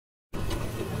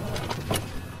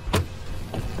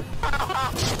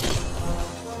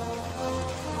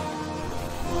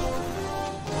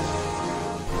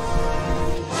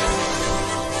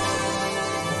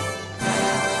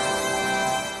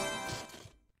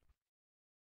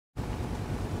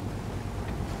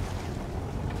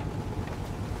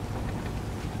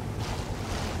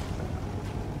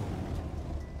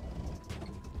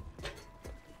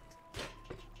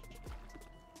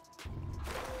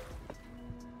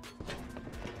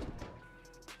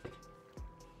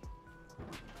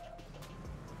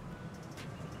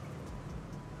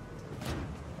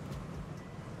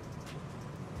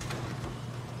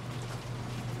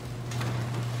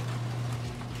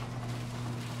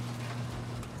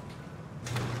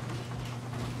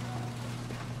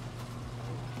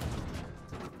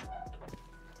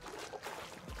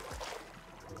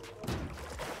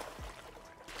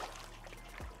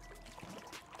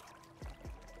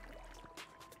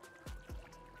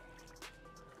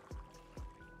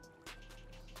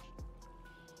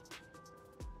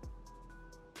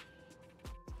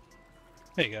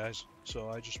Hey guys, so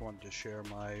I just wanted to share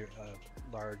my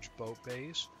large boat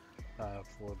base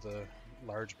for the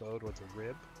large boat with a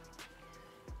rib.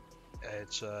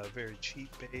 It's a very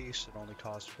cheap base. It only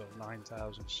costs about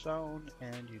 9,000 stone,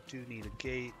 and you do need a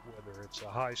gate, whether it's a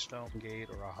high stone gate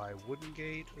or a high wooden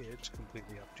gate. It's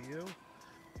completely up to you.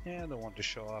 And I want to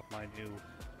show off my new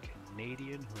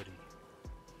Canadian hoodie.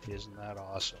 Isn't that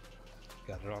awesome?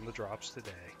 Got it on the drops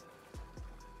today.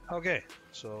 Okay,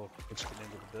 so let's get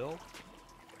into the build.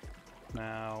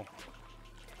 Now,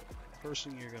 first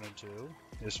thing you're going to do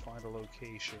is find a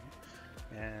location,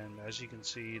 and as you can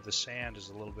see, the sand is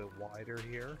a little bit wider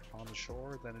here on the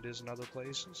shore than it is in other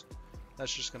places.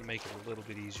 That's just going to make it a little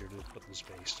bit easier to put this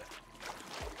base down.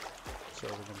 So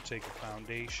we're going to take a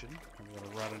foundation and we're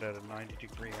going to run it at a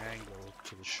 90-degree angle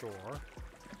to the shore,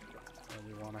 and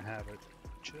we want to have it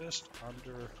just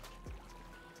under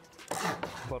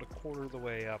about a quarter of the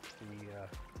way up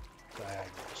the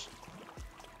diagonals.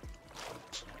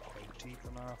 It's not quite deep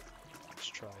enough. Let's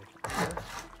try here.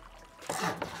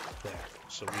 There.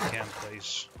 So we can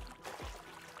place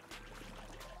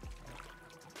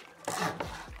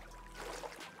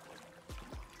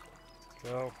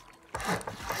go.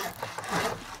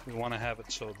 We want to have it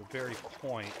so the very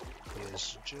point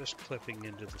is just clipping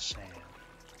into the sand.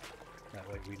 That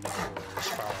way we know we're as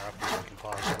far up as we can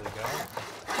possibly go.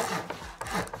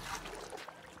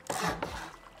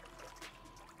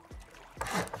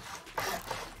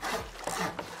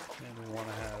 And we want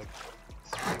to have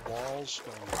 3 walls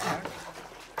going back.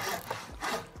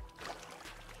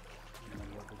 And then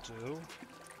what we'll do,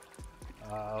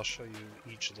 I'll show you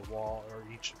each of the wall or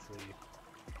each of the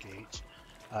gates.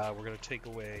 We're going to take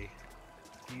away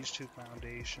these 2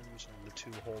 foundations and the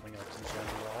 2 holding up these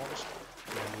end walls.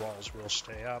 The end walls will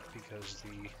stay up because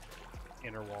the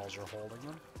inner walls are holding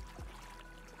them.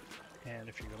 And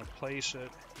if you're going to place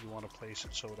it, you want to place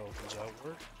it so it opens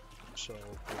outward. So,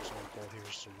 for example,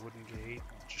 here's the wooden gate.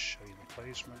 I'll just show you the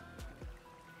placement.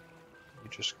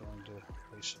 You're just going to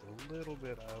place it a little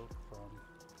bit out from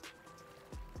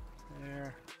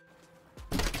there.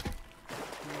 Okay.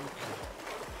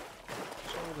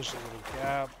 So there's a little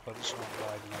gap, but it's not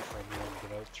wide enough for anyone to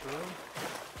get out through.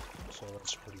 So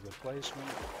that's a pretty good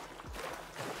placement.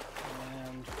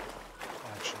 And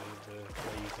actually, the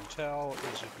way you can tell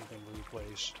is if you can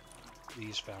replace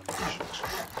these foundations.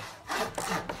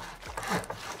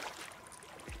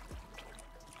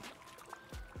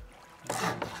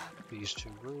 And these 2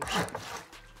 roofs.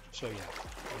 So yeah,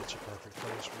 it's a perfect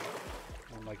placement.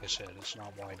 And like I said, it's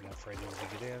not wide enough for anyone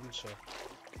to get in, so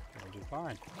it'll do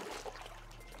fine.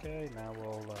 Okay, now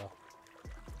we'll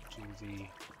do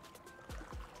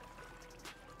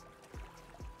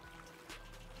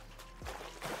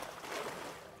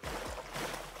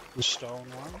the stone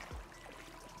one.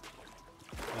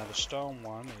 Now the stone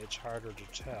one, it's harder to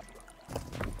tell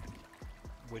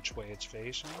which way it's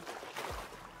facing.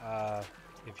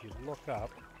 If you look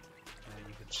up,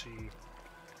 you can see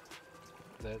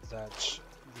that that's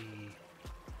the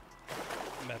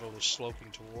metal is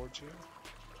sloping towards you.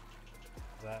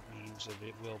 That means that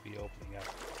it will be opening up.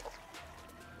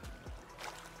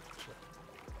 So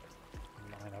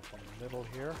line up on the middle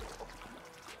here,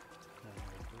 and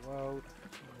we'll go out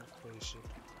and place it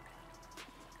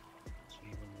as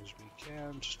even as we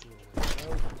can, just a little ways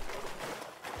out.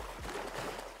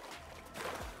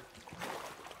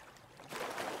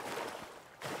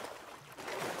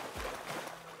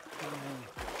 And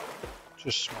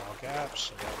just small gaps,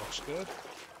 so that looks good.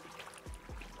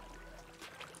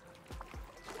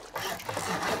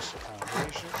 Place the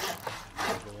foundations,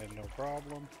 go in no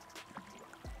problem.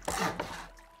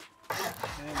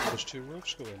 And those 2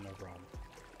 roofs go in no problem.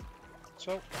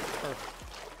 So, perfect.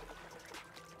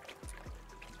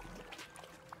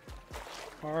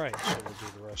 Alright, so we'll do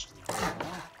the rest of the build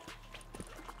now.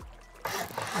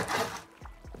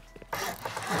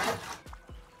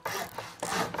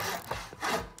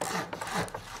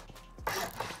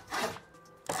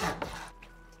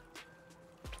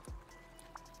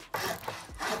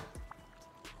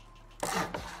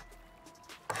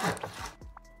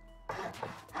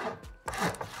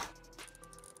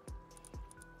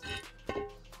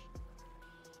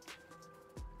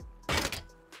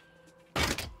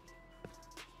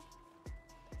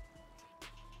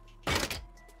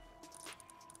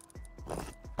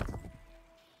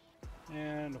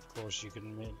 And of course you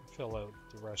can fill out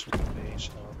the rest of the base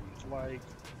however you'd like.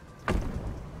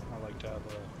 I like to have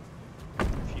a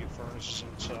few furnaces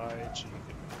inside, so you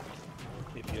can,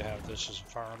 if you have this as a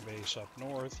farm base up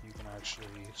north, you can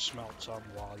actually smelt some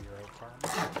while you're out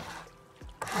farming.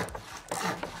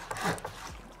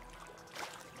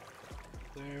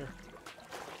 There.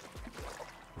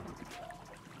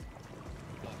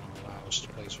 us to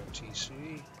place our TC.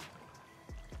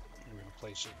 We're going to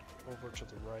place it over to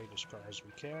the right as far as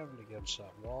we can against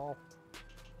that wall,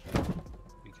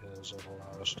 because it'll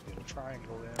allow us to get a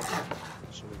triangle in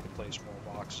so we can place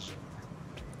more boxes in there.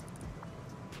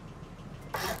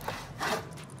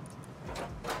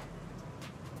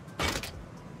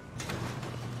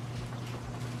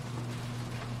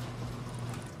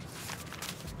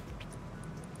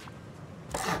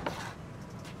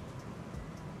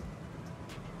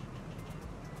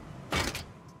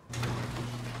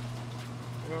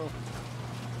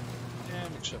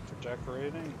 And except for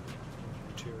decorating, the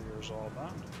interior is all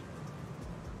done.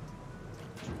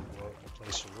 So we'll go out and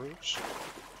place the roofs.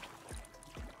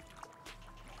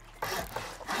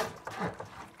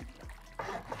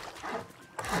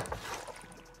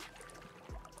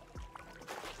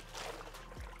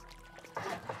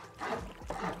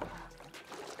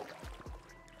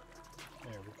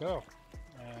 There we go.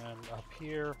 And up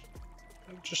here,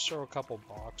 I'll just throw a couple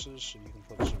boxes so you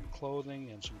can put some clothing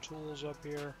and some tools up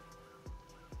here.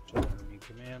 So when you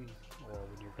come in or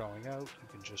when you're going out, you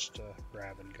can just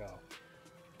grab and go.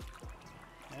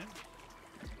 And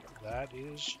that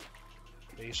is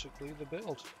basically the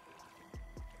build.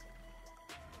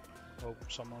 Hope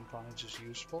someone finds this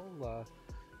useful.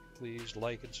 Please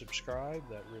like and subscribe.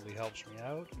 That really helps me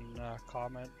out. And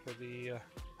comment for the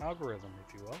algorithm,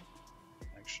 if you will.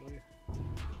 Actually,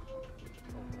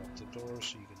 open up the door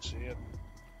so you can see it.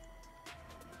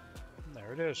 And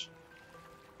there it is.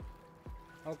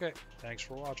 Okay, thanks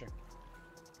for watching.